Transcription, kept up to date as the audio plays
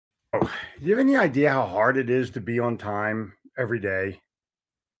Do you have any idea how hard it is to be on time every day?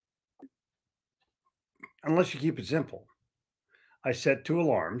 Unless you keep it simple. I set two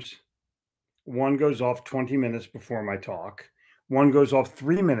alarms. One goes off 20 minutes before my talk. One goes off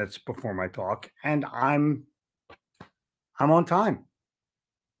 3 minutes before my talk, and I'm on time.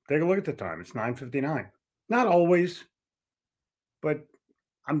 Take a look at the time. It's 9:59. Not always, but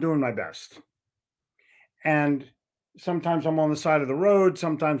I'm doing my best. And sometimes I'm on the side of the road.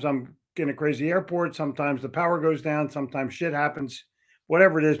 Sometimes I'm in a crazy airport. Sometimes the power goes down. Sometimes shit happens,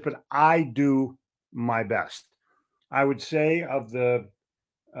 whatever it is, but I do my best. I would say of the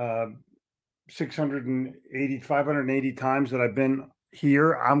uh, 680, 580 times that I've been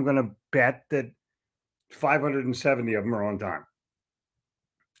here, I'm going to bet that 570 of them are on time.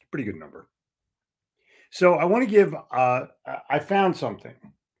 Pretty good number. So I want to give, I found something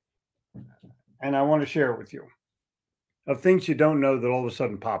and I want to share it with you of things you don't know that all of a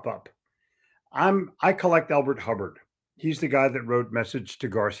sudden pop up. I collect Elbert Hubbard. He's the guy that wrote Message to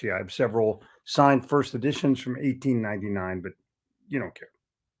Garcia. I have several signed first editions from 1899, but you don't care.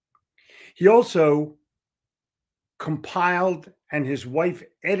 He also compiled and his wife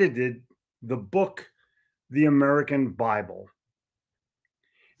edited the book, The American Bible.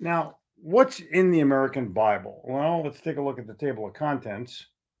 Now, what's in the American Bible? Well, let's take a look at the table of contents.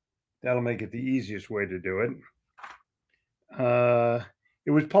 That'll make it the easiest way to do it. It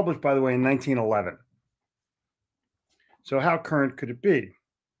was published, by the way, in 1911. So how current could it be?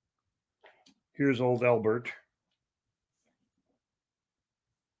 Here's old Elbert.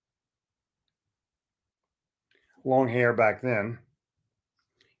 Long hair back then.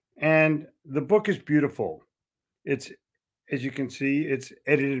 And the book is beautiful. It's, as you can see, it's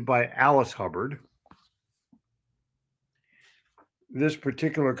edited by Alice Hubbard. This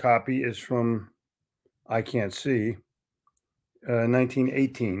particular copy is from, I can't see,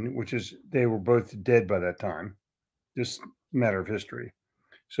 1918, which is, they were both dead by that time. Just matter of history.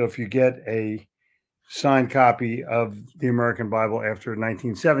 So if you get a signed copy of the American Bible after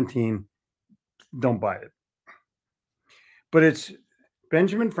 1917, don't buy it. But it's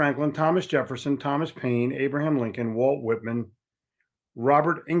Benjamin Franklin, Thomas Jefferson, Thomas Paine, Abraham Lincoln, Walt Whitman,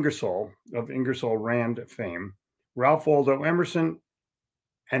 Robert Ingersoll of Ingersoll Rand fame, Ralph Waldo Emerson,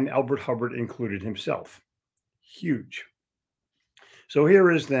 and Elbert Hubbard included himself. Huge. So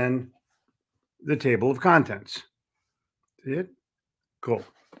here is then the table of contents. See it? Cool.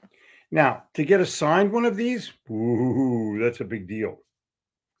 Now, to get a signed one of these, ooh, that's a big deal.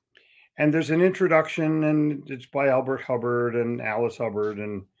 And there's an introduction, and it's by Elbert Hubbard and Alice Hubbard,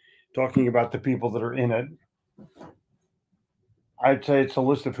 and talking about the people that are in it. I'd say it's a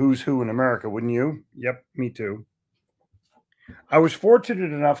list of who's who in America, wouldn't you? Yep, me too. I was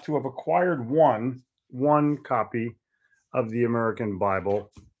fortunate enough to have acquired one copy of the American Bible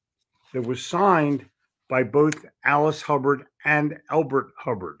that was signed by both Alice Hubbard and Elbert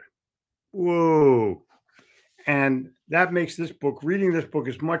Hubbard. Whoa. And that makes this book, reading this book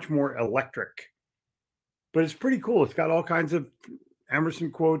is much more electric. But it's pretty cool. It's got all kinds of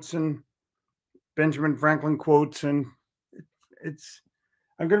Emerson quotes and Benjamin Franklin quotes, and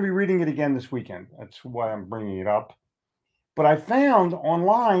I'm going to be reading it again this weekend. That's why I'm bringing it up. But I found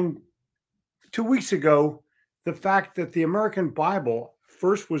online 2 weeks ago the fact that the American Bible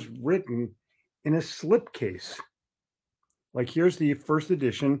first was written in a slipcase. Like, here's the first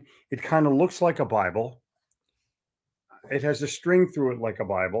edition. It kind of looks like a Bible. It has a string through it like a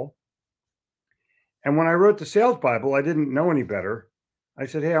Bible. And when I wrote the sales Bible, I didn't know any better. I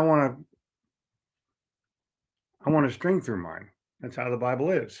said, hey, I want a string through mine. That's how the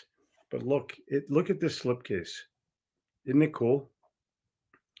Bible is. But look at this slipcase. Isn't it cool?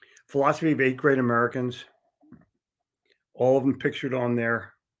 Philosophy of 8 Great Americans. All of them pictured on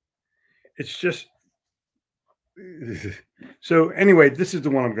there. It's just, so anyway, this is the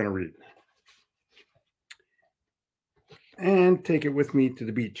one I'm going to read. And take it with me to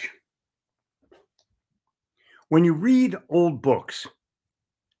the beach. When you read old books,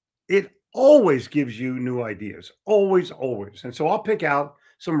 it always gives you new ideas. Always, always. And so I'll pick out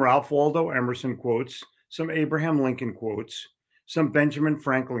some Ralph Waldo Emerson quotes, some Abraham Lincoln quotes, some Benjamin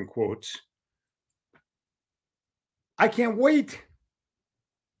Franklin quotes. I can't wait.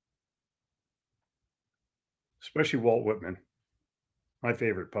 Especially Walt Whitman, my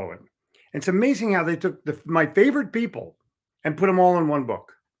favorite poet. It's amazing how they took my favorite people and put them all in one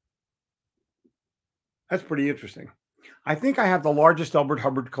book. That's pretty interesting. I think I have the largest Elbert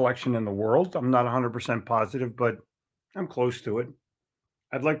Hubbard collection in the world. I'm not 100% positive, but I'm close to it.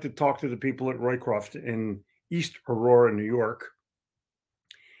 I'd like to talk to the people at Roycroft in East Aurora, New York,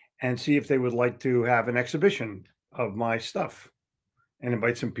 and see if they would like to have an exhibition of my stuff and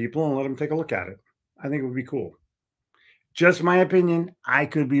invite some people and let them take a look at it. I think it would be cool. Just my opinion. I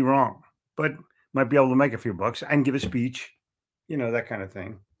could be wrong, but might be able to make a few bucks and give a speech, that kind of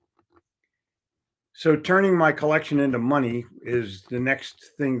thing. So turning my collection into money is the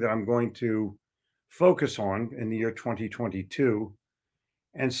next thing that I'm going to focus on in the year 2022,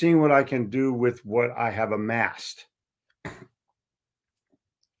 and seeing what I can do with what I have amassed.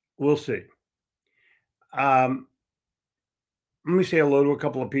 We'll see. Let me say hello to a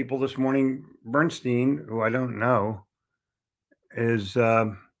couple of people this morning. Bernstein, who I don't know, is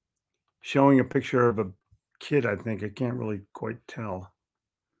showing a picture of a kid, I think. I can't really quite tell.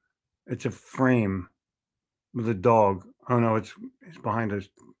 It's a frame with a dog. Oh, no, it's behind a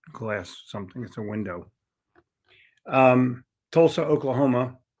glass something. It's a window. Tulsa,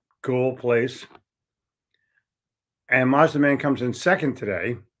 Oklahoma. Cool place. And Mazda Man comes in second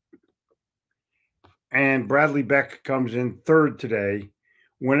today. And Bradley Beck comes in third today.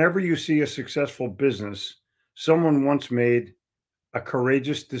 Whenever you see a successful business, someone once made a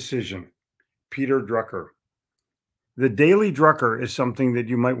courageous decision. Peter Drucker. The Daily Drucker is something that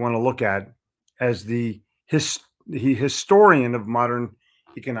you might want to look at as the historian of modern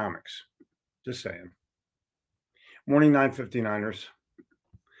economics. Just saying. Morning, 959ers.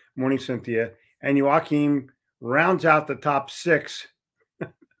 Morning, Cynthia. And Joachim rounds out the top 6.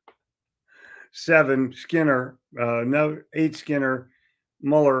 7, Skinner. 8, Skinner.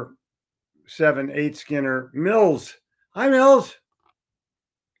 Muller. 7, 8, Skinner. Mills. Hi, Mills.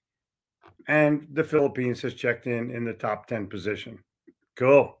 And the Philippines has checked in the top 10 position.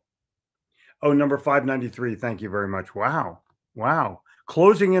 Cool. Oh, number 593. Thank you very much. Wow.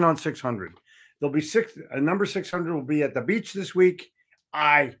 Closing in on 600. There'll be number 600 will be at the beach this week.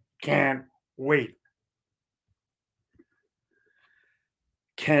 I can't wait.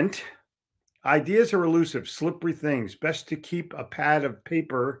 Kent. Ideas are elusive, slippery things. Best to keep a pad of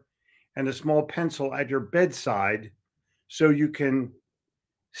paper and a small pencil at your bedside so you can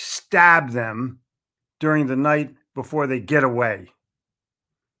stab them during the night before they get away.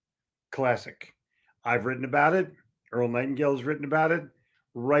 Classic. I've written about it. Earl Nightingale has written about it.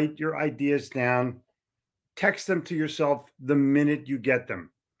 Write your ideas down. Text them to yourself the minute you get them.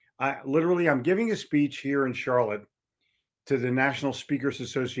 I'm giving a speech here in Charlotte to the National Speakers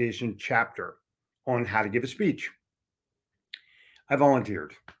Association chapter on how to give a speech. I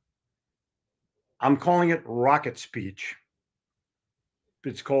volunteered. I'm calling it rocket speech.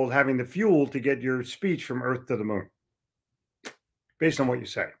 It's called having the fuel to get your speech from Earth to the moon, based on what you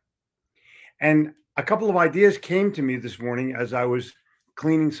say. And a couple of ideas came to me this morning as I was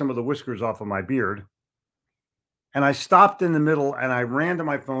cleaning some of the whiskers off of my beard. And I stopped in the middle and I ran to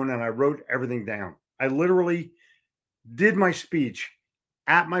my phone and I wrote everything down. I literally did my speech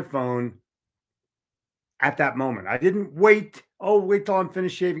at my phone at that moment. I didn't wait till I'm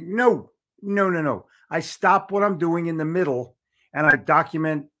finished shaving. No. I stop what I'm doing in the middle and I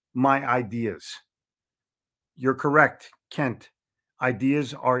document my ideas. You're correct, Kent.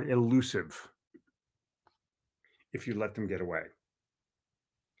 Ideas are elusive if you let them get away.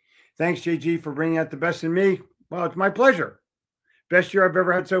 Thanks, JG, for bringing out the best in me. Well, it's my pleasure. Best year I've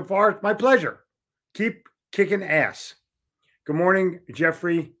ever had so far. It's my pleasure. Keep kicking ass. Good morning,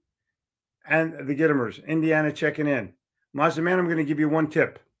 Jeffrey and the Gittimers. Indiana checking in. Mazda Man, I'm going to give you one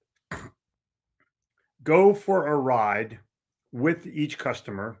tip. Go for a ride with each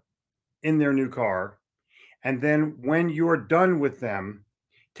customer in their new car. And then when you're done with them,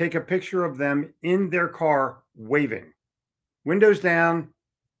 take a picture of them in their car waving. Windows down,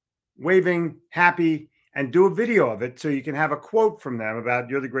 waving, happy, and do a video of it so you can have a quote from them about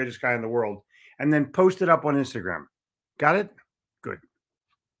you're the greatest guy in the world, and then post it up on Instagram. Got it? Good.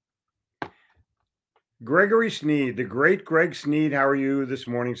 Gregory Sneed, the great Greg Sneed. How are you this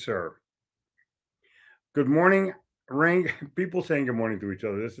morning, sir? Good morning. People saying good morning to each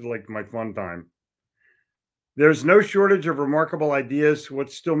other. This is like my fun time. There's no shortage of remarkable ideas.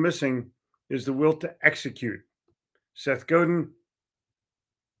 What's still missing is the will to execute. Seth Godin,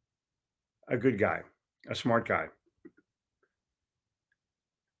 a good guy, a smart guy.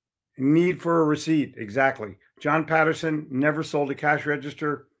 Need for a receipt. Exactly. John Patterson never sold a cash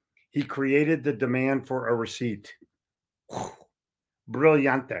register. He created the demand for a receipt.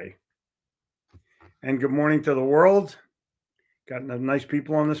 Brillante. And good morning to the world. Got nice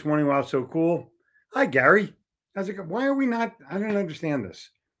people on this morning. Wow, so cool. Hi, Gary. How's it going? Why are we not? I don't understand this.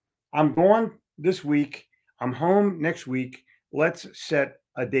 I'm gone this week. I'm home next week. Let's set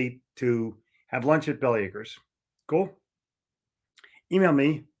a date to have lunch at Bellyacres. Cool? Email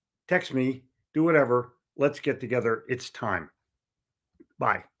me, text me, do whatever. Let's get together. It's time.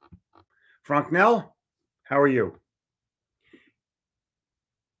 Bye. Frank Nell, how are you?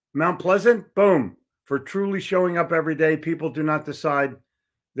 Mount Pleasant, boom. For truly showing up every day, people do not decide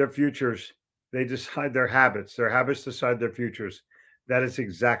their futures. They decide their habits. Their habits decide their futures. That is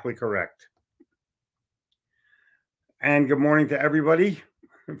exactly correct. And good morning to everybody.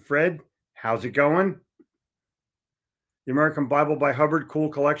 Fred, how's it going? The American Bible by Hubbard, cool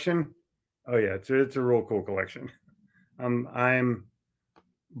collection. Oh yeah, it's a real cool collection. I'm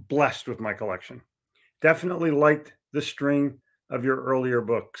blessed with my collection. Definitely liked the string of your earlier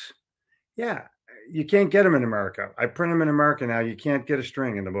books. Yeah, you can't get them in America. I print them in America now. You can't get a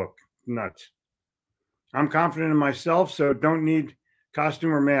string in the book. Nuts. I'm confident in myself, so don't need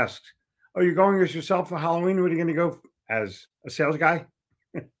costume or masks. Oh, you're going as yourself for Halloween? What are you going to go as a sales guy?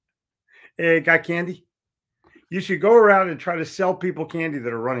 Hey, got candy? You should go around and try to sell people candy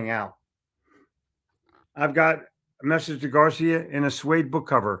that are running out. I've got a message to Garcia in a suede book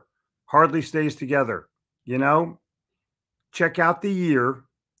cover. Hardly stays together. You know, check out the year.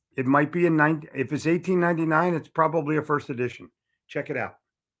 It might be if it's 1899, it's probably a first edition. Check it out.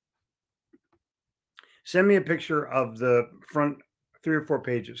 Send me a picture of the front 3 or 4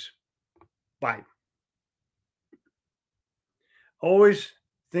 pages. Bye. Always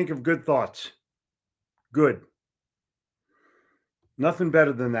think of good thoughts. Good. Nothing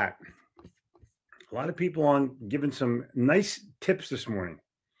better than that. A lot of people on giving some nice tips this morning.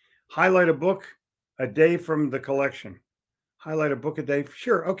 Highlight a book a day from the collection. Highlight a book a day.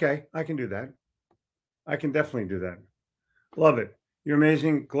 Sure. Okay. I can do that. I can definitely do that. Love it. You're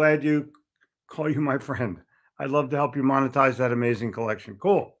amazing. Glad you call you my friend. I'd love to help you monetize that amazing collection.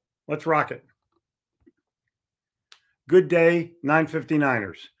 Cool. Let's rock it. Good day,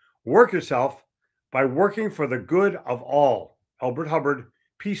 959ers. Work yourself by working for the good of all. Albert Hubbard,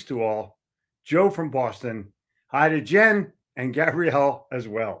 peace to all. Joe from Boston. Hi to Jen and Gabrielle as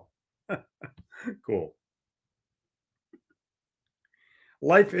well. Cool.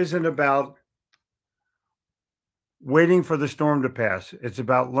 Life isn't about waiting for the storm to pass. It's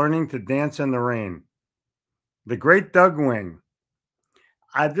about learning to dance in the rain. The great Doug Wing.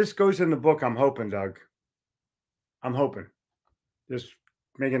 This goes in the book, I'm hoping, Doug. I'm hoping. Just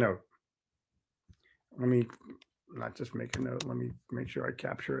make a note. Let me not just make a note. Let me make sure I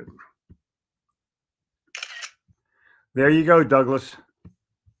capture it. There you go, Douglas.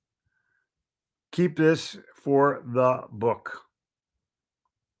 Keep this for the book.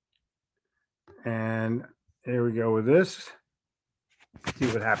 And here we go with this. See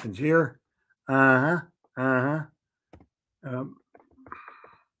what happens here.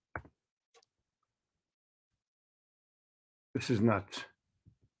 This is nuts.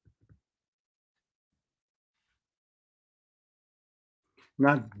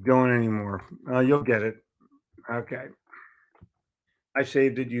 Not going anymore. You'll get it. Okay. I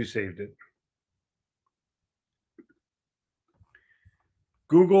saved it. You saved it.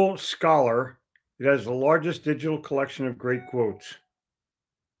 Google Scholar. It has the largest digital collection of great quotes.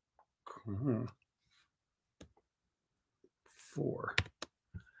 4.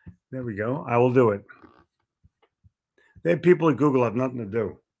 There we go. I will do it. They have people at Google have nothing to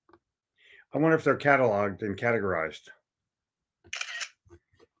do. I wonder if they're cataloged and categorized.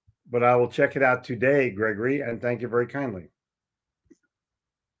 But I will check it out today, Gregory, and thank you very kindly.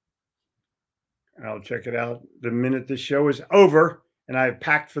 I'll check it out the minute this show is over and I've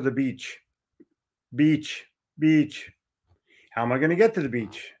packed for the beach. Beach. How am I going to get to the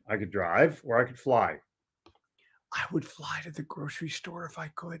beach? I could drive or I could fly. I would fly to the grocery store if I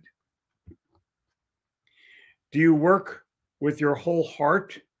could. Do you work with your whole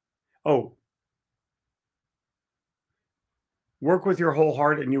heart? Oh, work with your whole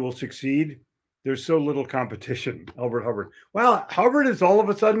heart and you will succeed. There's so little competition. Albert Hubbard. Well, Hubbard is all of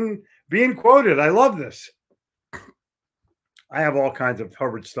a sudden being quoted. I love this. I have all kinds of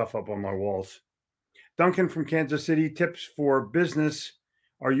Hubbard stuff up on my walls. Duncan from Kansas City. Tips for business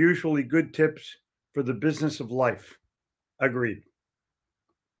are usually good tips for the business of life. Agreed.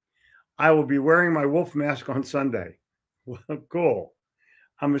 I will be wearing my wolf mask on Sunday. Well, cool.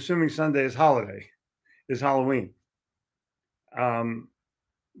 I'm assuming Sunday is Halloween.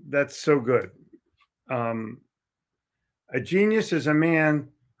 That's so good. A genius is a man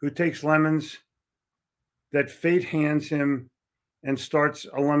who takes lemons that fate hands him and starts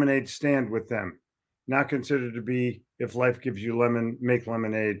a lemonade stand with them. Not considered to be if life gives you lemon, make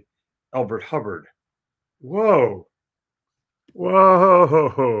lemonade. Albert Hubbard. Whoa.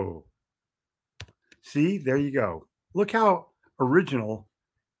 See, there you go. Look how original.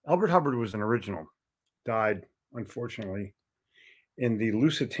 Albert Hubbard was an original. Died, unfortunately, in the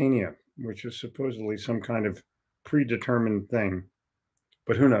Lusitania, which is supposedly some kind of predetermined thing.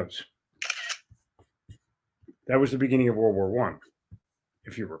 But who knows? That was the beginning of World War I.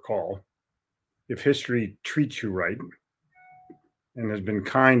 if you recall. If history treats you right and has been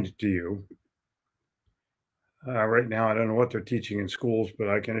kind to you, right now I don't know what they're teaching in schools, but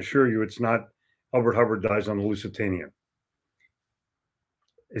I can assure you it's not Albert Hubbard dies on the Lusitania.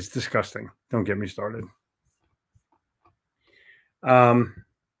 It's disgusting. Don't get me started.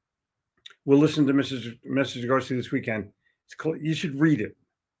 We'll listen to Mrs. Garcia this weekend. You should read it.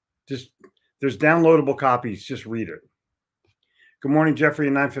 There's downloadable copies. Just read it. Good morning, Jeffrey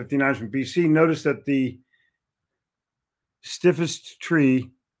and 959 from BC. Notice that the stiffest tree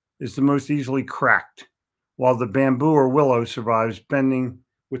is the most easily cracked, while the bamboo or willow survives bending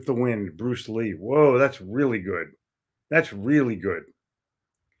with the wind. Bruce Lee. Whoa, that's really good. That's really good.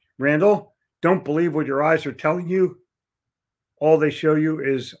 Randall, don't believe what your eyes are telling you. All they show you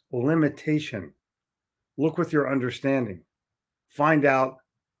is limitation. Look with your understanding. Find out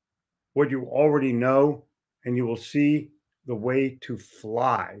what you already know, and you will see the way to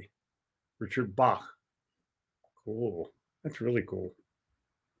fly. Richard Bach. Cool. That's really cool.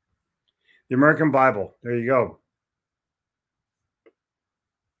 The American Bible. There you go.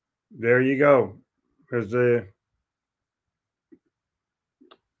 There you go. There's the.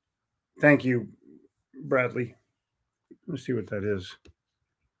 Thank you, Bradley. Let's see what that is.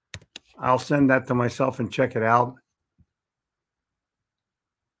 I'll send that to myself and check it out.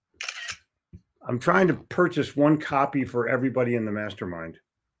 I'm trying to purchase one copy for everybody in the mastermind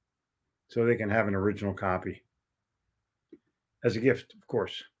so they can have an original copy as a gift, of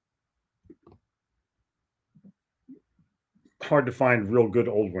course. Hard to find real good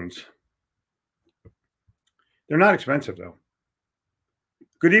old ones. They're not expensive, though.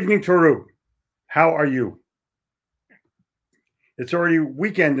 Good evening, Toru. How are you? It's already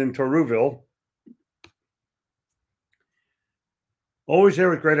weekend in Toruville. Always there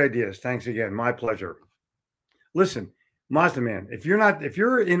with great ideas. Thanks again. My pleasure. Listen, Mazda man, if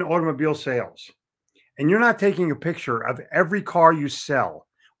you're in automobile sales and you're not taking a picture of every car you sell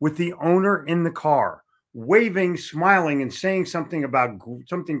with the owner in the car, waving, smiling, and saying something about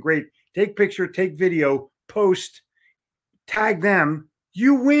something great, take picture, take video, post, tag them,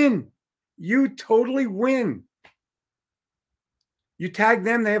 you win. You totally win. You tag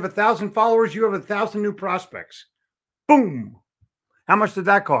them, they have 1,000 followers, you have 1,000 new prospects. Boom. How much did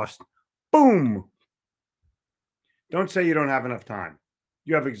that cost? Boom. Don't say you don't have enough time.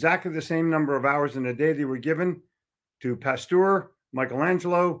 You have exactly the same number of hours in a day that you were given to Pasteur,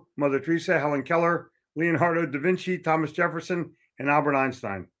 Michelangelo, Mother Teresa, Helen Keller, Leonardo da Vinci, Thomas Jefferson, and Albert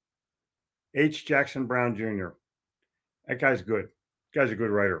Einstein. H. Jackson Brown Jr. That guy's good. That guy's a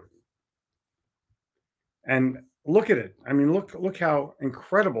good writer. And look at it. I mean, look how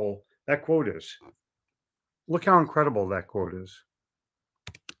incredible that quote is. Look how incredible that quote is.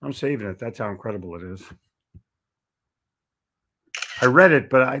 I'm saving it. That's how incredible it is. I read it,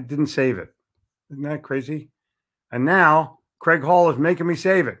 but I didn't save it. Isn't that crazy? And now Craig Hall is making me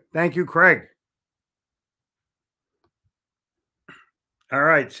save it. Thank you, Craig. All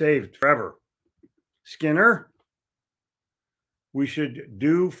right, saved forever. Skinner, we should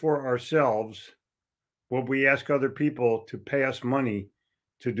do for ourselves what we ask other people to pay us money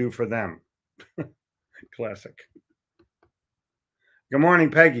to do for them. Classic. Good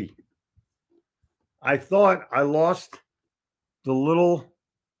morning, Peggy. I thought I lost the little,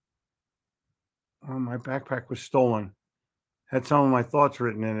 my backpack was stolen. Had some of my thoughts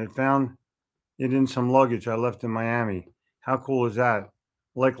written in it. Found it in some luggage I left in Miami. How cool is that?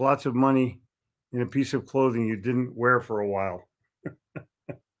 Like lots of money in a piece of clothing you didn't wear for a while.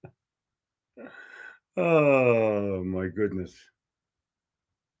 Oh, my goodness.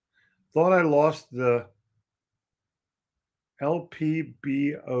 Thought I lost the LPBOCC,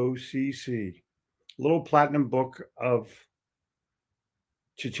 little platinum book of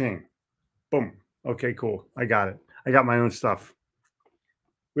cha-ching. Boom. Okay, cool. I got it. I got my own stuff.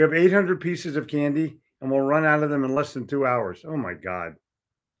 We have 800 pieces of candy, and we'll run out of them in less than 2 hours. Oh, my God.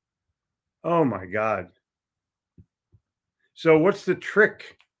 Oh, my God. So what's the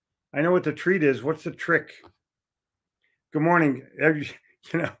trick? I know what the treat is. What's the trick? Good morning.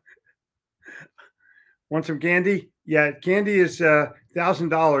 Want some candy? Yeah, candy is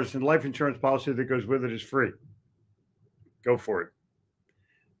 $1,000, and life insurance policy that goes with it is free. Go for it.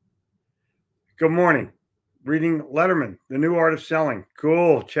 Good morning. Reading Letterman, The New Art of Selling.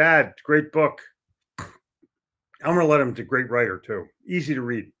 Cool. Chad, great book. Elmer Letterman's a great writer, too. Easy to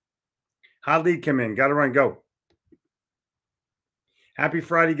read. Hot lead come in. Got to run. Go. Happy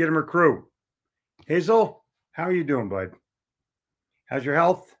Friday, Gittimer crew. Hazel, how are you doing, bud? How's your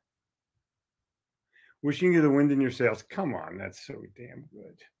health? Wishing you the wind in your sails. Come on, that's so damn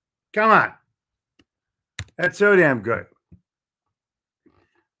good. Come on. That's so damn good.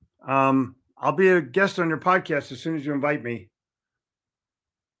 I'll be a guest on your podcast as soon as you invite me.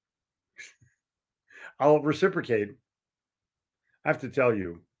 I'll reciprocate. I have to tell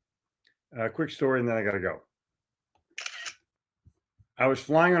you a quick story and then I got to go. I was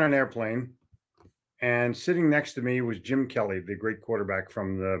flying on an airplane and sitting next to me was Jim Kelly, the great quarterback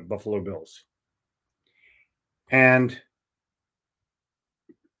from the Buffalo Bills. And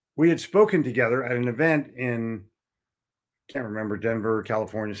we had spoken together at an event in, can't remember, Denver,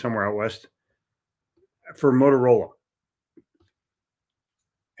 California, somewhere out west, for Motorola.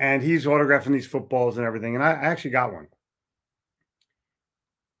 And he's autographing these footballs and everything. And I actually got one.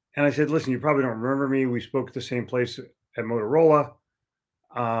 And I said, listen, you probably don't remember me. We spoke at the same place at Motorola.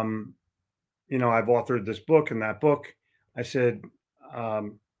 I've authored this book and that book. I said,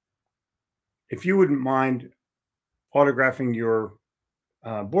 if you wouldn't mind autographing your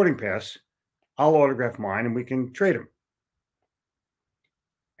boarding pass, I'll autograph mine and we can trade them.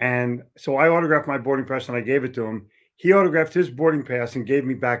 And so I autographed my boarding pass and I gave it to him. He autographed his boarding pass and gave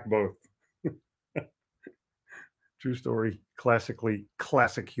me back both. True story.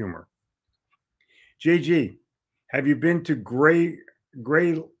 Classic humor. JG, have you been to the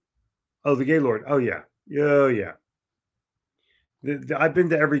Gaylord? Oh, yeah. Oh, yeah. I've been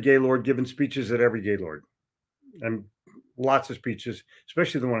to every Gaylord, given speeches at every Gaylord. And lots of speeches,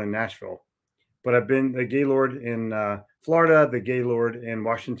 especially the one in Nashville. But I've been the Gaylord in Florida, the Gaylord in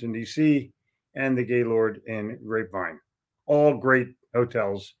Washington, D.C., and the Gaylord in Grapevine. All great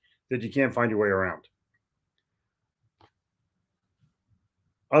hotels that you can't find your way around.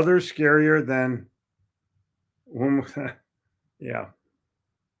 Others scarier than yeah.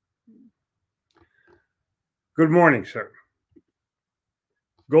 Good morning, sir.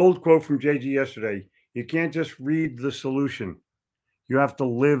 Gold quote from JG yesterday. You can't just read the solution. You have to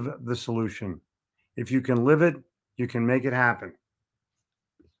live the solution. If you can live it, you can make it happen.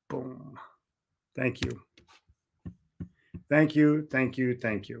 Boom. Thank you. Thank you. Thank you.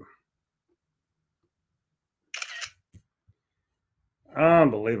 Thank you.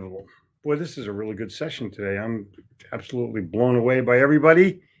 Unbelievable. Boy, this is a really good session today. I'm absolutely blown away by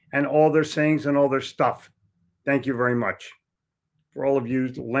everybody and all their sayings and all their stuff. Thank you very much for all of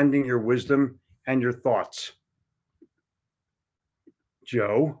you lending your wisdom and your thoughts.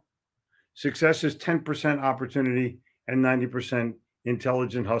 Joe, success is 10% opportunity and 90%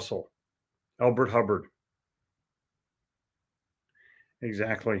 intelligent hustle. Albert Hubbard.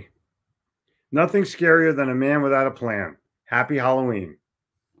 Exactly. Nothing scarier than a man without a plan. Happy Halloween.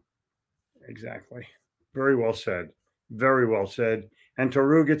 Exactly. Very well said. Very well said. And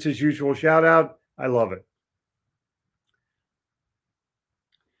Toru gets his usual shout out. I love it.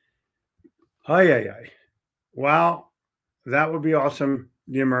 Ay. Wow. That would be awesome.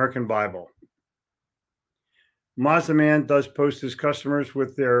 The American Bible. Mazda Man does post his customers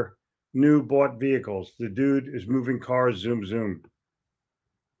with their new bought vehicles. The dude is moving cars, zoom, zoom.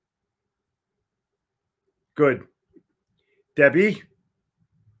 Good. Debbie,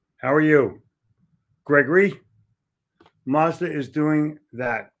 how are you? Gregory, Mazda is doing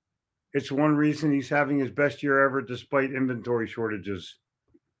that. It's one reason he's having his best year ever despite inventory shortages.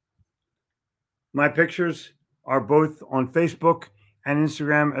 My pictures are both on Facebook and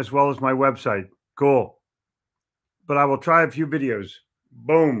Instagram as well as my website. Cool. But I will try a few videos.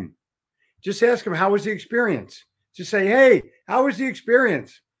 Boom. Just ask him, how was the experience? Just say, hey, how was the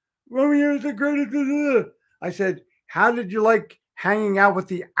experience? Romeo's the greatest. I said, how did you like hanging out with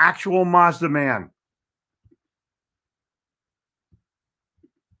the actual Mazda man?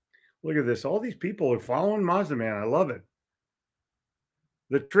 Look at this. All these people are following Mazda man. I love it.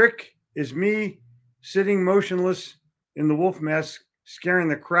 The trick is me sitting motionless in the wolf mask, scaring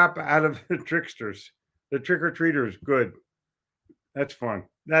the crap out of the tricksters, the trick-or-treaters. Good. That's fun.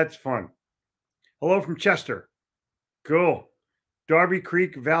 That's fun. Hello from Chester. Cool. Darby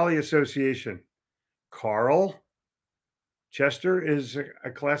Creek Valley Association. Carl. Chester is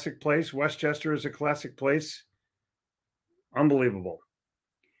a classic place. Westchester is a classic place. Unbelievable.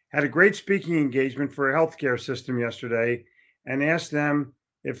 Had a great speaking engagement for a healthcare system yesterday and asked them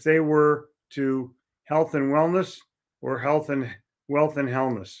if they were to health and wellness or health and wealth and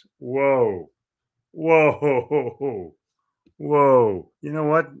hellness. Whoa. Whoa. Whoa. You know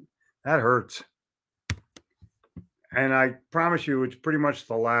what? That hurts. And I promise you, it's pretty much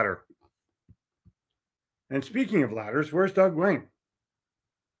the latter. And speaking of ladders, where's Doug Wing?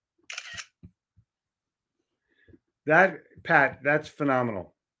 Pat, that's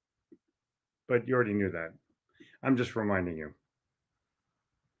phenomenal. But you already knew that. I'm just reminding you.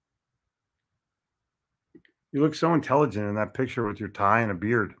 You look so intelligent in that picture with your tie and a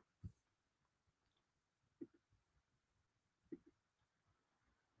beard.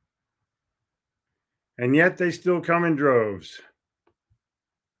 And yet they still come in droves.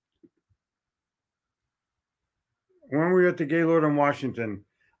 When we were at the Gaylord in Washington,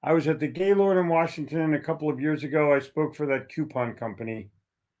 I was at the Gaylord in Washington a couple of years ago. I spoke for that coupon company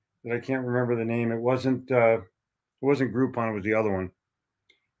that I can't remember the name. It wasn't Groupon, it was the other one.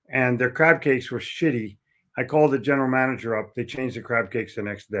 And their crab cakes were shitty. I called the general manager up. They changed the crab cakes the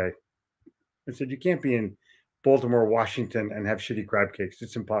next day. I said, you can't be in Baltimore, Washington and have shitty crab cakes.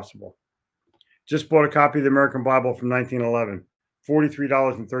 It's impossible. Just bought a copy of the American Bible from 1911,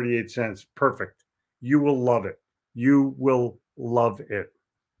 $43.38. Perfect. You will love it. You will love it.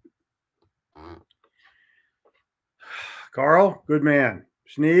 Carl, good man.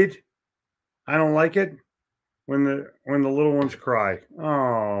 Sneed, I don't like it when the little ones cry.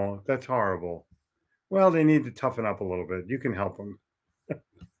 Oh, that's horrible. Well, they need to toughen up a little bit. You can help them.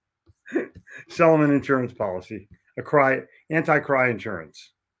 Sell them an insurance policy, anti-cry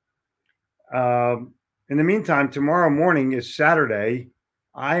insurance. In the meantime, tomorrow morning is Saturday.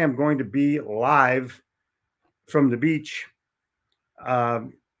 I am going to be live from the beach,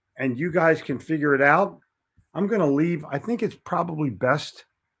 and you guys can figure it out. I'm going to leave. I think it's probably best.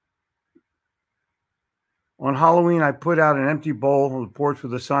 On Halloween, I put out an empty bowl on the porch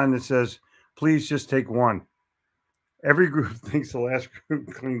with a sign that says, please just take one. Every group thinks the last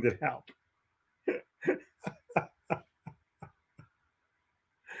group cleaned it out.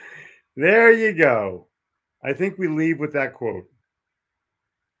 There you go. I think we leave with that quote.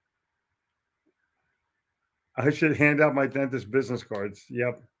 I should hand out my dentist business cards.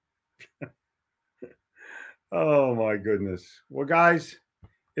 Yep. Oh, my goodness. Well, guys,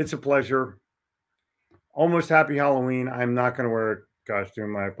 it's a pleasure. Almost happy Halloween. I'm not going to wear a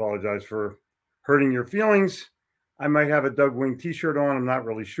costume. I apologize for hurting your feelings. I might have a Doug Wing t-shirt on. I'm not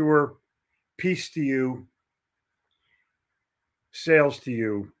really sure. Peace to you. Sales to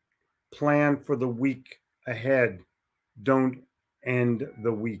you. Plan for the week ahead. Don't end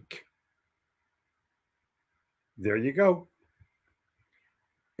the week. There you go.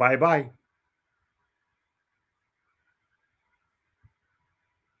 Bye-bye.